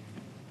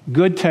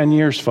 Good 10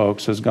 years,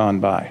 folks, has gone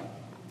by.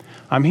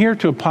 I'm here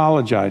to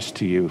apologize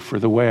to you for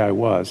the way I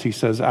was. He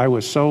says, I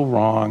was so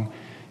wrong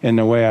in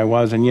the way I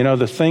was. And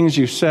the things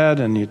you said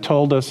and you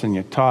told us and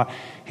you taught,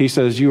 he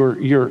says,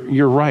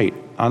 you're right.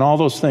 On all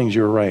those things,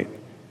 you're right.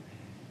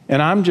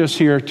 And I'm just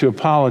here to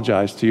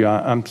apologize to you.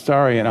 I'm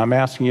sorry, and I'm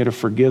asking you to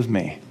forgive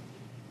me.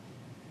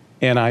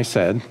 And I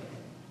said,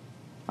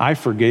 I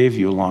forgave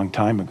you a long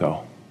time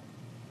ago.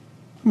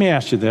 Let me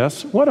ask you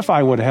this. What if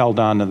I would have held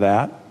on to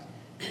that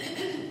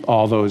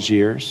all those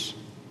years?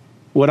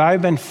 Would I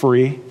have been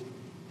free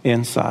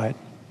inside?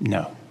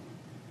 No.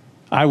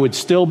 I would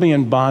still be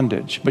in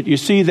bondage. But you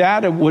see,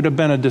 that it would have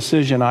been a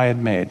decision I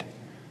had made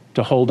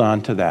to hold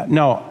on to that.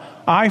 No,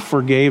 I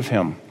forgave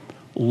him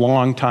a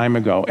long time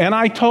ago. And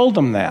I told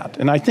him that.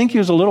 And I think he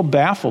was a little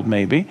baffled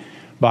maybe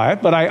by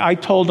it, but I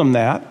told him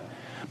that.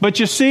 But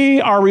you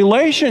see, our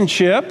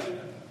relationship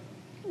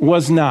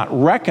was not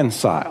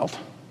reconciled.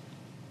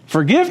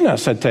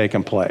 Forgiveness had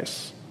taken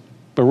place,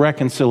 but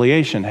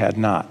reconciliation had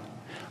not.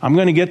 I'm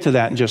going to get to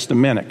that in just a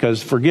minute,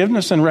 because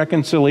forgiveness and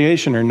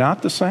reconciliation are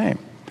not the same.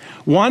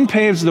 One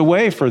paves the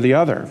way for the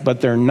other,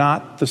 but they're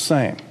not the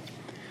same.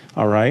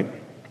 All right?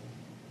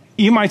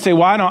 You might say,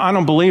 well, I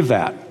don't believe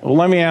that. Well,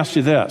 let me ask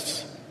you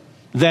this.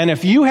 Then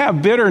if you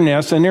have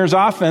bitterness and there's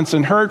offense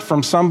and hurt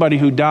from somebody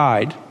who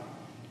died,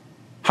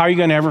 how are you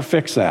going to ever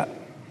fix that?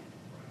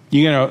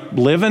 You going to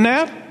live in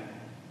that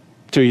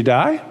till you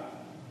die?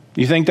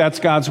 You think that's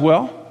God's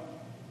will?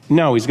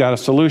 No, he's got a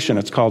solution.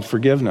 It's called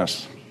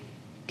forgiveness.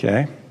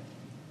 Okay?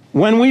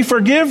 When we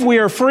forgive, we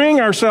are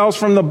freeing ourselves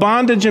from the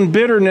bondage and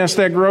bitterness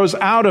that grows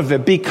out of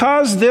it.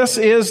 Because this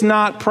is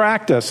not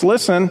practiced,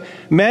 listen,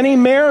 many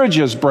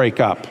marriages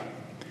break up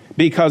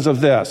because of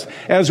this,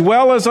 as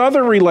well as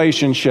other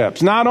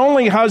relationships. Not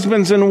only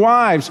husbands and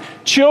wives,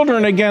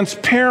 children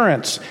against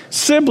parents,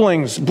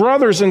 siblings,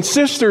 brothers and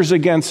sisters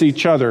against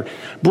each other,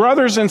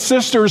 brothers and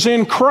sisters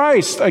in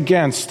Christ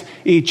against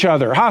each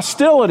other,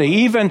 hostility,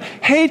 even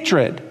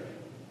hatred.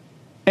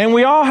 And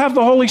we all have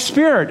the Holy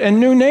Spirit and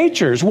new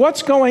natures.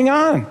 What's going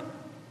on?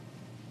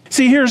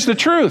 See, here's the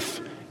truth.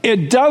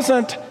 It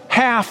doesn't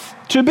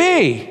have to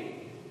be.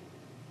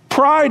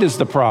 Pride is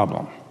the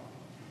problem.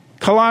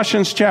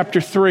 Colossians chapter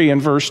 3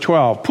 and verse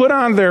 12. Put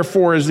on,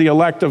 therefore, as the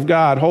elect of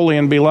God, holy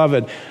and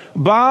beloved,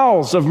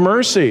 bowels of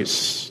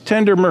mercies,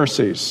 tender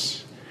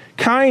mercies,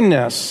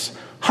 kindness,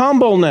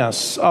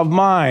 humbleness of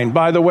mind.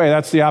 By the way,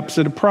 that's the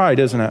opposite of pride,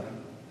 isn't it?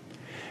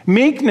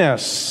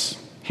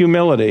 Meekness,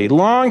 humility,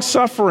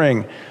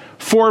 long-suffering,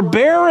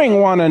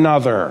 forbearing one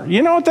another.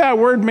 You know what that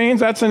word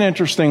means? That's an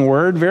interesting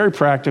word, very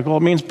practical.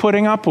 It means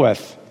putting up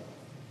with.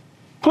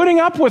 Putting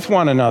up with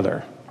one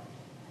another.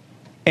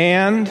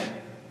 And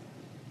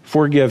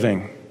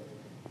forgiving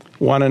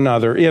one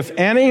another. If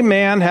any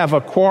man have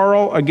a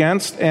quarrel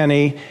against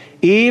any,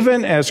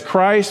 even as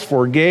Christ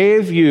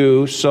forgave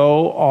you,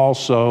 so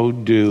also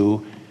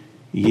do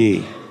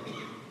ye.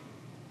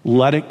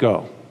 Let it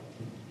go.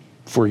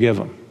 Forgive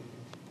them.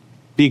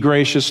 Be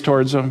gracious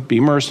towards them, be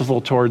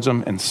merciful towards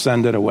them, and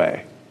send it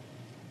away.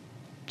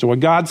 So what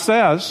God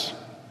says,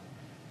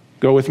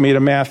 go with me to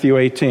Matthew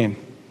 18.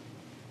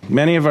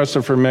 Many of us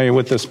are familiar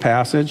with this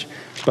passage,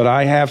 but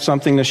I have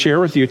something to share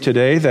with you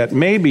today that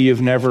maybe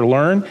you've never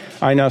learned.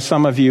 I know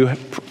some of you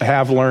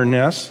have learned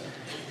this,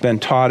 been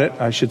taught it,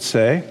 I should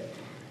say.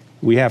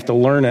 We have to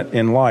learn it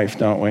in life,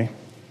 don't we?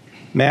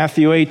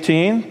 Matthew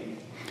 18,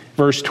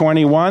 verse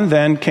 21,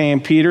 then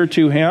came Peter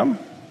to him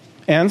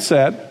and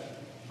said,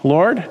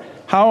 Lord,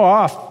 how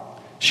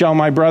oft shall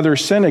my brother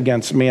sin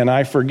against me and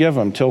I forgive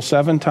him? Till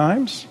 7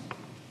 times?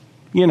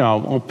 You know,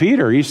 well,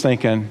 Peter, he's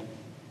thinking,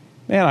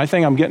 man, I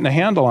think I'm getting a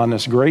handle on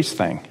this grace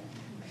thing.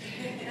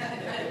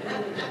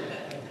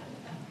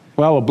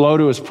 Well, a blow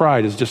to his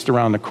pride is just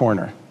around the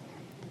corner.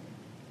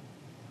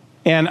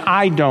 And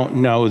I don't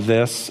know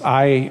this.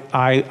 I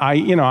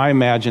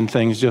imagine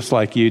things just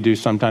like you do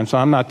sometimes. So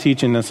I'm not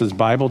teaching this as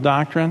Bible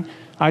doctrine.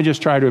 I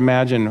just try to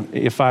imagine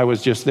if I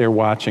was just there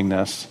watching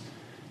this.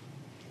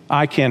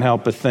 I can't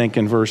help but think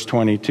in verse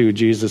 22,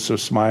 Jesus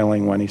was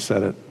smiling when he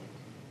said it.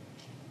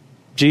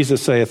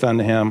 Jesus saith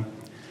unto him,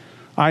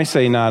 I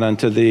say not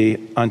unto thee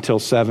until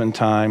 7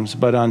 times,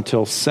 but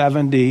until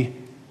 70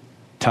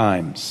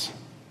 times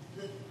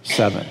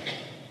 7.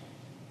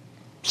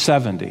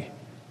 70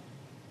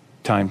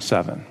 times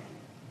 7.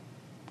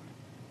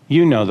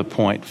 You know the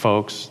point,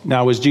 folks.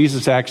 Now, was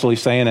Jesus actually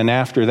saying, and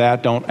after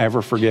that, don't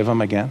ever forgive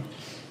him again?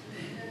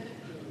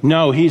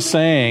 No, he's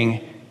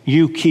saying,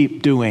 you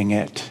keep doing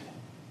it.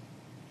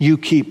 You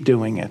keep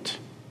doing it.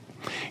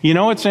 You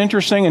know what's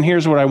interesting? And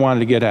here's what I wanted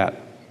to get at.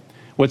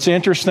 What's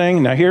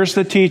interesting, now here's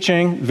the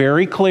teaching,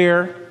 very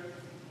clear,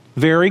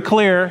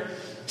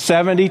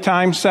 70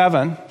 times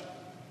 7,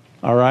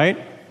 all right?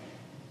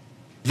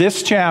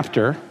 This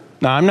chapter,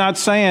 now I'm not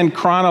saying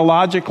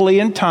chronologically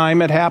in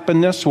time it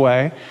happened this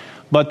way,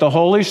 but the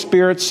Holy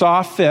Spirit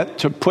saw fit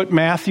to put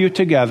Matthew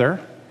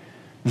together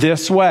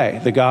this way,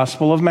 the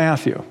Gospel of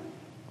Matthew.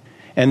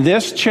 And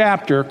this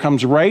chapter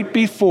comes right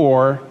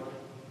before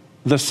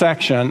the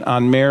section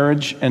on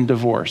marriage and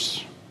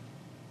divorce.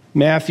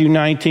 Matthew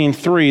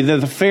 19:3,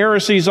 the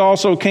Pharisees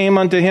also came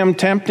unto him,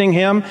 tempting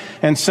him,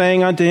 and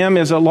saying unto him,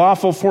 Is it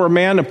lawful for a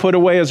man to put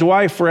away his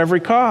wife for every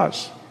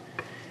cause?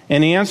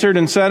 And he answered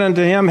and said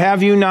unto him,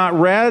 Have you not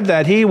read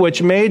that he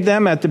which made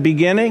them at the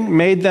beginning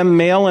made them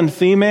male and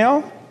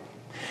female?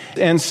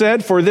 And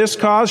said, For this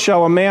cause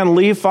shall a man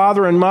leave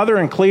father and mother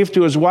and cleave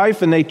to his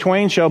wife, and they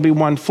twain shall be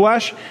one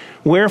flesh.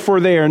 Wherefore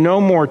they are no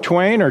more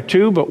twain or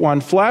two, but one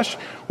flesh.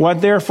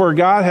 What therefore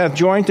God hath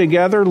joined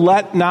together,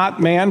 let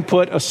not man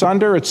put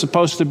asunder. It's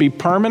supposed to be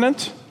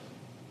permanent.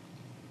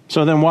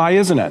 So then why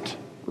isn't it?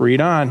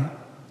 Read on.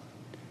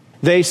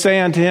 They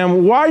say unto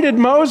him, Why did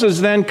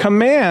Moses then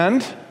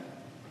command?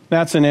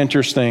 That's an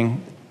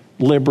interesting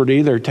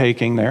liberty they're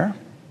taking there.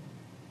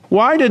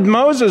 Why did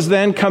Moses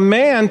then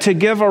command to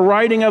give a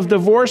writing of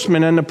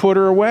divorcement and to put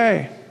her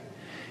away?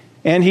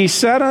 And he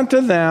said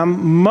unto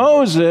them,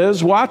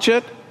 Moses, watch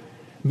it,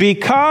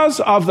 because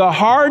of the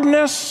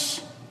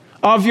hardness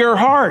of your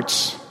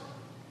hearts,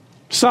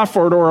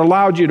 suffered or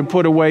allowed you to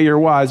put away your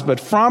wives. But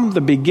from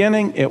the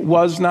beginning, it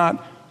was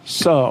not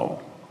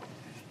so.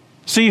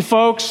 See,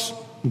 folks,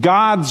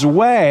 God's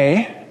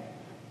way,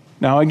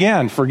 now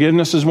again,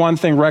 forgiveness is one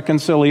thing,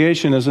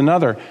 reconciliation is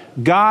another.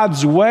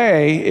 God's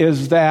way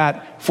is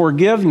that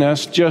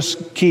forgiveness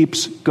just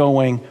keeps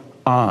going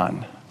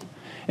on.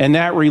 And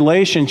that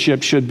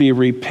relationship should be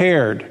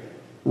repaired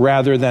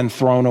rather than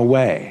thrown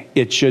away.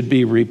 It should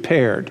be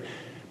repaired.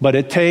 But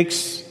it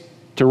takes,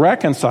 to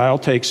reconcile,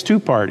 takes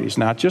 2 parties,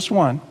 not just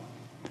one.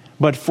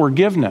 But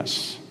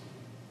forgiveness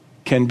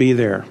can be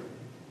there.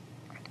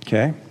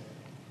 Okay?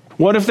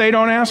 What if they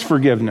don't ask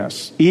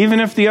forgiveness? Even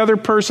if the other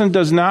person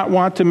does not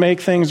want to make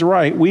things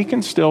right, we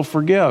can still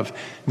forgive.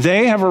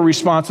 They have a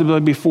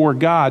responsibility before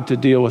God to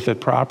deal with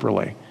it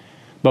properly.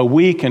 But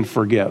we can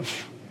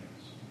forgive.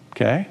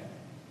 Okay?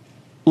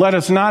 Let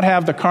us not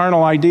have the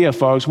carnal idea,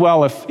 folks,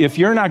 well, if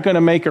you're not going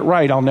to make it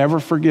right, I'll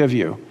never forgive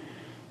you.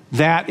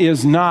 That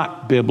is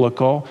not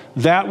biblical.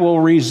 That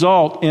will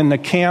result in the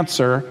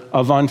cancer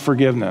of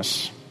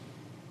unforgiveness.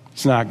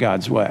 It's not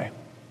God's way.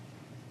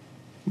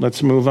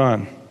 Let's move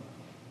on.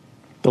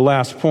 The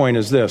last point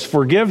is this: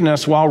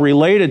 forgiveness, while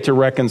related to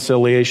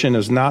reconciliation,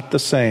 is not the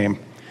same.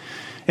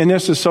 And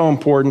this is so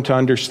important to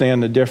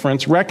understand the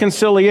difference.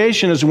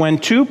 Reconciliation is when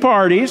two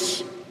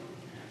parties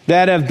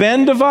that have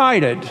been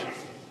divided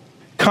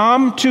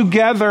come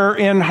together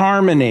in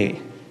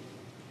harmony.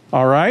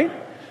 All right?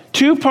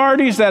 Two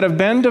parties that have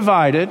been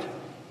divided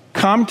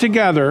come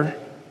together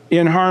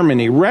in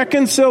harmony.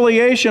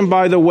 Reconciliation,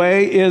 by the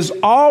way, is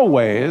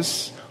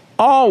always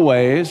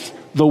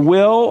the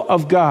will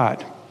of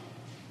God.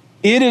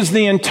 It is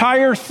the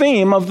entire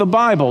theme of the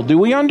Bible. Do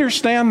we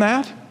understand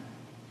that?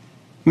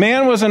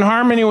 Man was in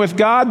harmony with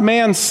God.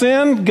 Man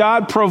sinned.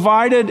 God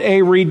provided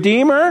a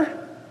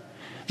redeemer,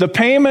 the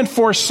payment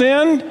for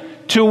sin,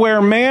 to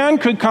where man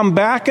could come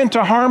back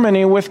into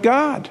harmony with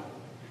God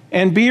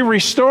and be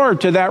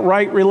restored to that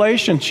right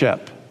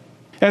relationship.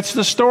 That's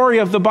the story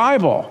of the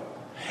Bible.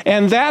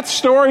 And that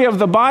story of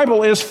the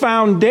Bible is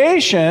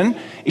foundational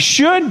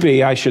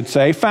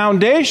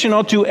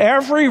to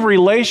every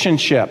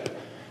relationship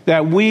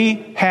that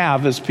we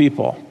have as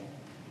people.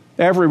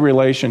 Every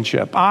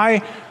relationship.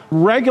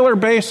 Regular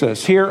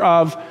basis hear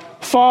of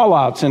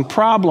fallouts and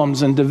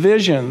problems and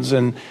divisions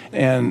and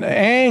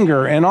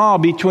anger and all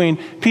between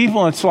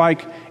people. It's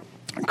like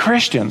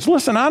Christians.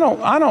 Listen, I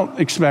don't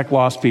expect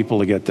lost people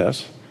to get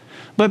this.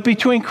 But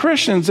between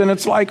Christians, and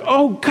it's like,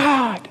 oh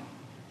God,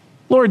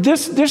 Lord,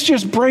 this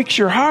just breaks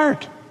your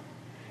heart.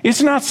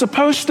 It's not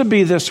supposed to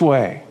be this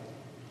way.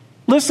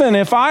 Listen,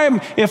 if I'm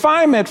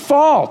at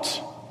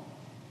fault,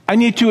 I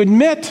need to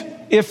admit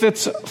if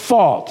it's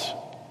fault,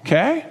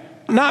 okay?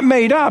 Not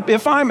made up.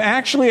 If I'm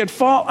actually at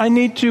fault, I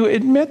need to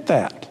admit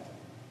that.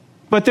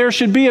 But there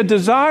should be a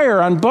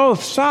desire on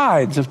both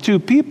sides of two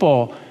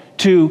people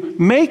to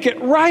make it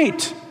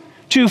right,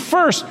 to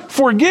first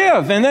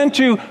forgive and then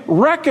to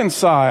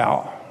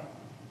reconcile.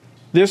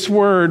 This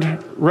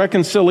word,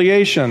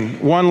 reconciliation,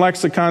 one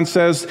lexicon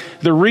says,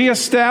 the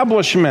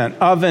reestablishment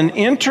of an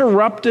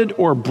interrupted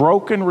or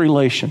broken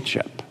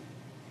relationship.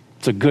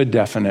 It's a good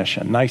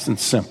definition, nice and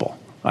simple.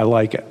 I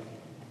like it.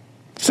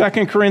 2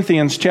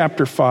 Corinthians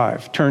chapter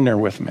 5. Turn there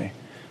with me.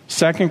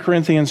 2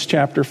 Corinthians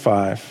chapter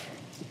 5.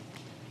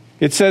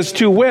 It says,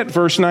 to wit,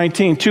 verse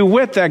 19, to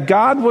wit that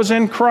God was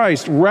in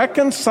Christ,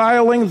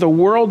 reconciling the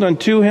world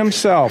unto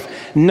himself,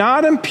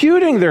 not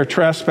imputing their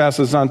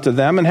trespasses unto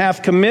them, and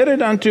hath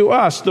committed unto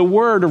us the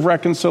word of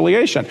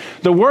reconciliation.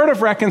 The word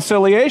of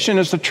reconciliation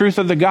is the truth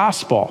of the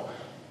gospel.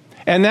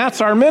 And that's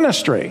our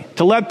ministry,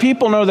 to let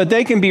people know that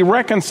they can be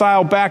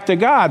reconciled back to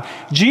God.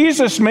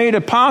 Jesus made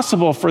it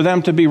possible for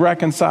them to be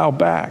reconciled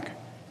back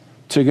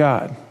to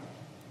God.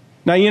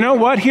 Now, you know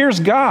what? Here's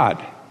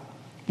God.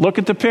 Look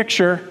at the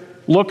picture.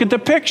 Look at the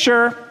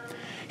picture.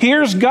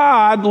 Here's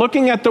God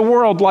looking at the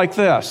world like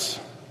this.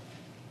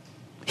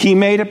 He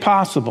made it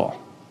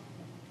possible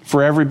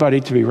for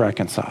everybody to be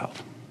reconciled.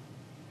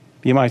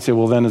 You might say,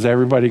 well, then is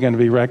everybody going to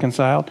be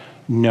reconciled?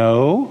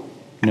 No,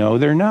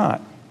 they're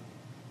not.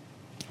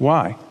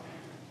 Why?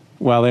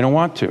 Well, they don't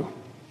want to,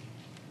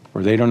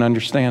 or they don't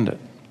understand it.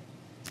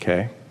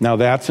 Okay? Now,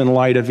 that's in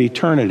light of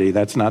eternity.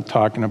 That's not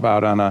talking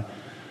about on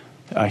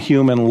a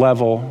human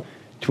level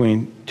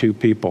between two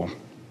people.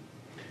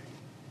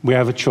 We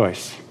have a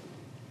choice.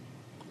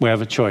 We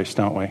have a choice,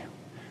 don't we?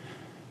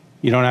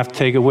 You don't have to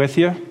take it with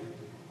you.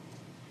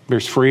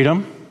 There's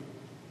freedom,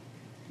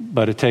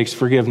 but it takes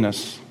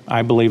forgiveness.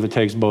 I believe it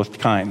takes both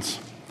kinds.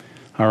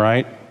 All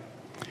right?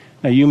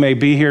 Now, you may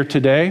be here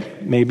today.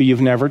 Maybe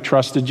you've never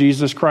trusted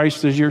Jesus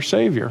Christ as your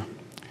Savior.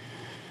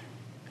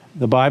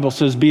 The Bible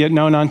says, be it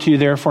known unto you,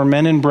 therefore,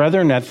 men and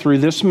brethren, that through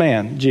this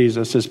man,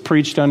 Jesus, has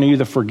preached unto you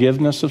the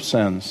forgiveness of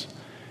sins.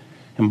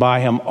 And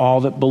by him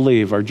all that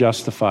believe are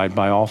justified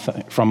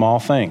from all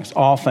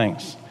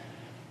things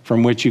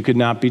from which you could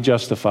not be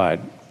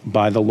justified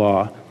by the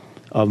law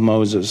of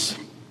Moses.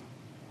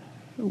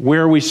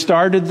 Where we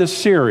started this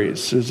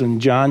series is in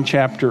John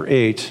chapter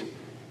 8.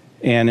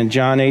 And in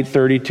John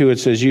 8:32 it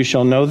says, you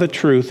shall know the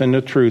truth, and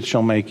the truth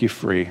shall make you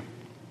free.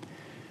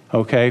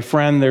 Okay,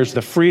 friend, there's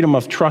the freedom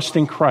of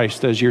trusting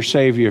Christ as your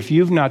Savior. If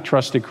you've not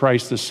trusted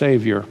Christ as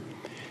Savior,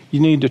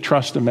 you need to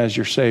trust him as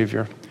your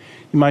Savior.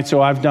 You might say,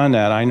 well, I've done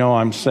that. I know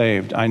I'm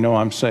saved.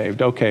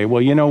 Okay,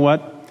 well, you know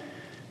what?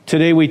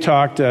 Today we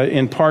talked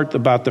in part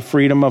about the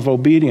freedom of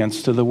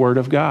obedience to the Word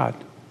of God.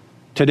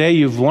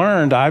 Today I've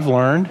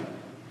learned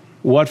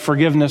what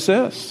forgiveness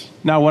is.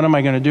 Now, what am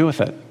I going to do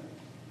with it?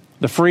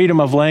 The freedom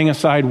of laying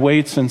aside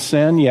weights and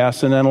sin,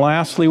 yes. And then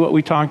lastly, what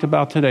we talked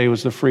about today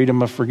was the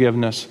freedom of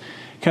forgiveness.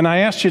 Can I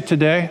ask you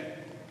today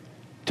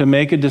to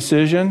make a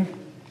decision?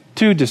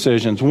 Two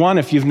decisions. One,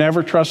 if you've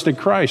never trusted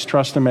Christ,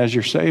 trust him as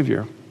your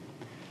Savior.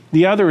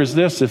 The other is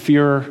this: if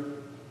you're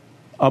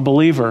a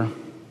believer,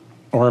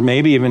 or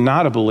maybe even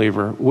not a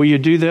believer, will you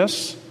do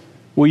this?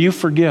 Will you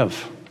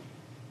forgive?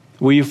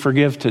 Will you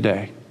forgive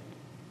today?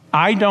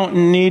 I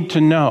don't need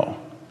to know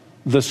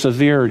the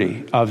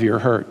severity of your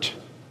hurt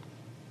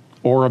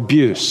or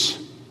abuse.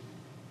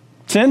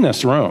 It's in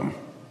this room.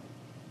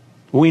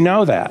 We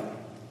know that.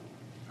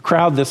 A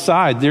crowd this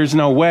side, there's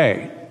no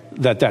way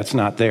that that's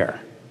not there.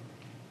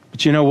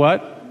 But you know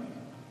what?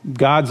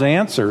 God's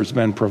answer has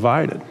been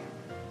provided.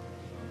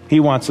 He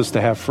wants us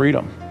to have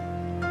freedom.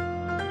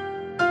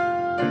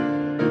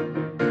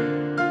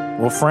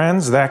 Well,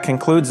 friends, that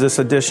concludes this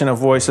edition of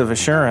Voice of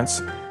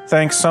Assurance.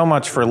 Thanks so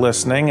much for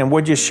listening, and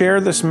would you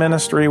share this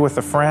ministry with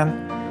a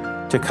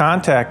friend? To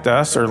contact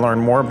us or learn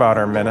more about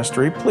our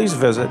ministry, please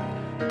visit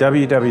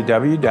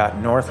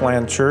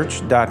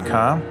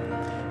www.northlandchurch.com.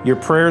 Your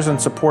prayers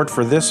and support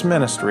for this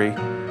ministry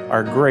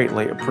are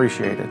greatly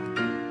appreciated.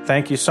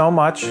 Thank you so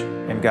much,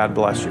 and God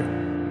bless you.